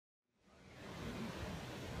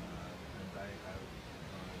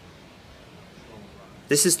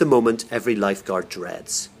This is the moment every lifeguard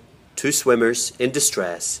dreads. Two swimmers in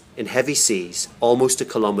distress, in heavy seas, almost a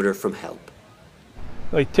kilometre from help.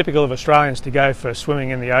 Really typical of Australians to go for swimming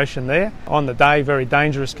in the ocean there. On the day, very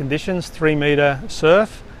dangerous conditions, 3-metre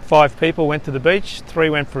surf. 5 people went to the beach, 3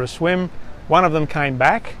 went for a swim. One of them came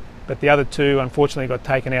back, but the other 2 unfortunately got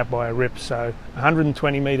taken out by a rip, so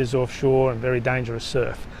 120 metres offshore and very dangerous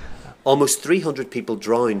surf. Almost 300 people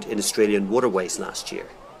drowned in Australian waterways last year.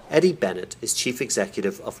 Eddie Bennett is Chief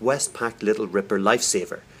Executive of Westpac Little Ripper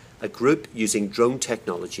Lifesaver, a group using drone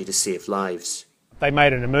technology to save lives. They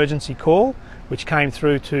made an emergency call which came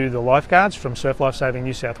through to the lifeguards from Surf Lifesaving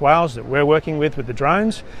New South Wales that we're working with the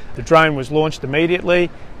drones. The drone was launched immediately,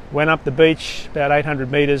 went up the beach about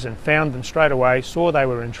 800 metres and found them straight away, saw they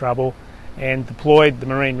were in trouble and deployed the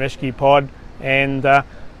marine rescue pod, and the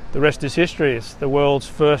rest is history. It's the world's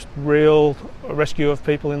first real rescue of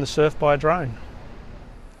people in the surf by a drone.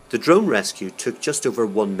 The drone rescue took just over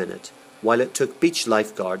 1 minute, while it took beach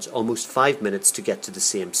lifeguards almost 5 minutes to get to the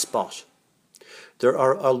same spot. There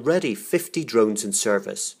are already 50 drones in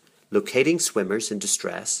service, locating swimmers in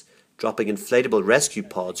distress, dropping inflatable rescue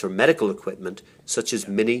pods or medical equipment such as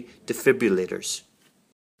mini defibrillators.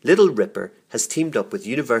 Little Ripper has teamed up with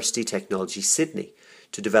University Technology Sydney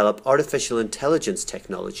to develop artificial intelligence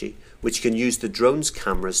technology which can use the drone's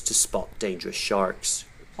cameras to spot dangerous sharks.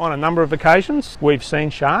 On a number of occasions we've seen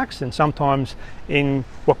sharks, and sometimes in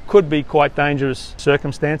what could be quite dangerous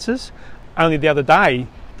circumstances. Only the other day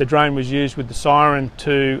the drone was used with the siren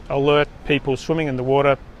to alert people swimming in the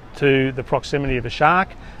water to the proximity of a shark,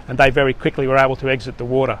 and they very quickly were able to exit the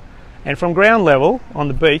water. And from ground level on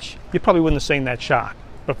the beach you probably wouldn't have seen that shark,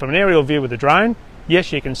 but from an aerial view with the drone,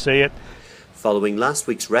 yes, you can see it. Following last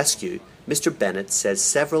week's rescue, Mr. Bennett says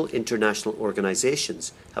several international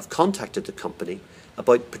organisations have contacted the company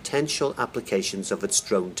about potential applications of its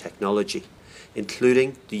drone technology,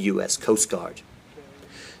 including the US Coast Guard.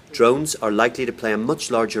 Drones are likely to play a much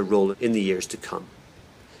larger role in the years to come.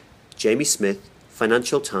 Jamie Smyth,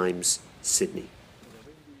 Financial Times, Sydney.